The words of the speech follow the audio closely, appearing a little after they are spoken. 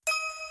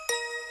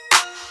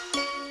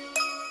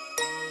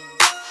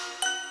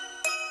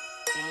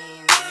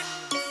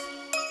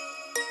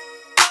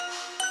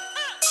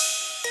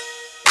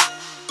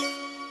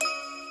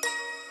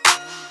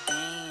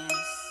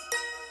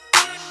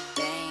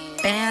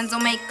Bandzz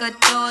will make her do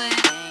it.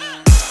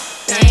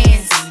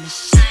 Bandzz,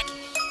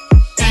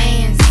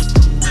 Bandzz,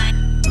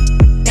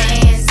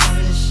 Bandzz,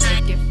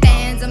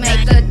 Bandzz will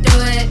make her do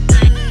it.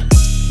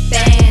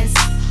 Bandzz,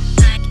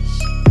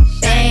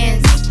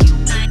 Bandzz,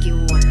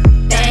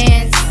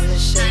 Bandzz,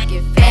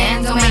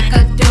 Bandzz will make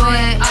her do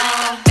it.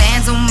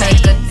 Bandzz will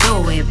make her do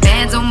it.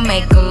 Bandzz will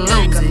make her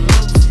lose it.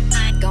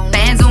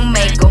 Bandzz will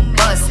make her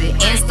bust it.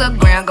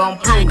 Instagram gon'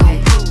 prove it.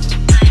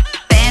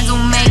 Bandzz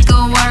will make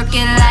her work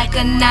it like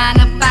a 9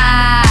 to 5.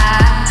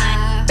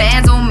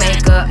 Bandzz will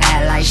make her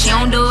act like she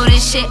don't do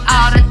this shit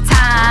all the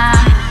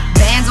time.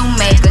 Bandzz will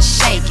make her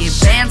shake it.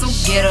 Bandzz will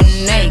get her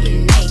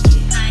naked.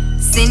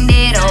 Send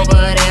it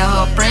over there,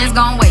 her friends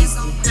gon' waste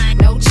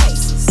it. No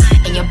chases.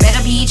 And you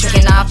better be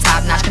tricking off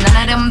top notch, none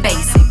of them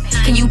basic.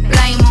 Can you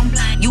blame them?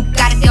 You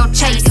got it, they'll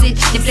chase it.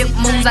 They flip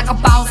moves like a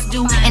boss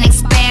do and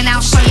expand,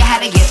 I'll show you how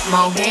to get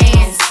more.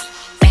 Bandzz,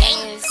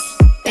 Bandzz,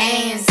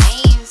 Bandzz,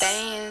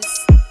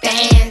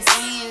 Bandzz,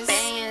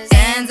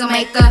 Bandzz will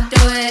make her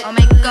do it. I'll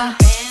make her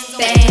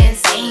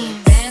Bandzz,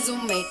 Bandzz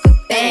will make her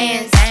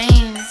Bandzz,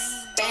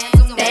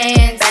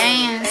 Bandzz,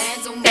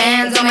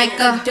 Bandzz will make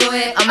her do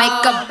it. I'll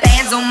make her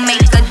Bandzz will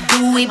make her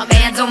do it.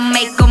 Bandzz will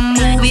make her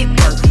move it.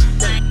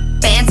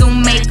 Bandzz will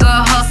make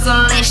her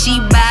hustle and she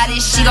bout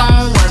it, she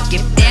gon' work.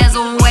 If there's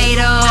a way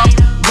to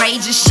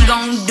upgrade you, she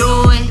gon'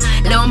 do it.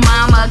 Lil'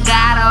 mama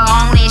got her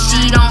on it,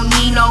 she don't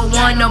need no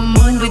one to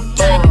move it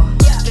for.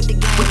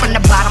 We from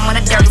the bottom of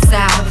the dirty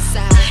side.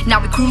 Now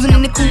we cruising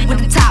in the coupe with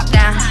the top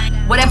down.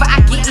 Whatever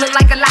I get look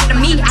like a lot to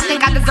me. I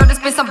think I deserve to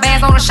spend some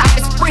bands on a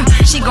shopping spree.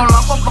 She go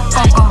loco for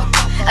coco,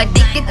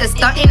 addicted to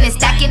starting and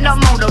stacking the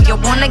moto. You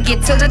wanna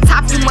get to the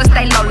top, you must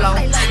stay low.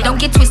 Don't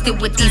get twisted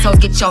with these hoes,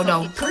 get your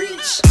dough.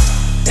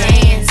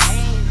 Bandzz.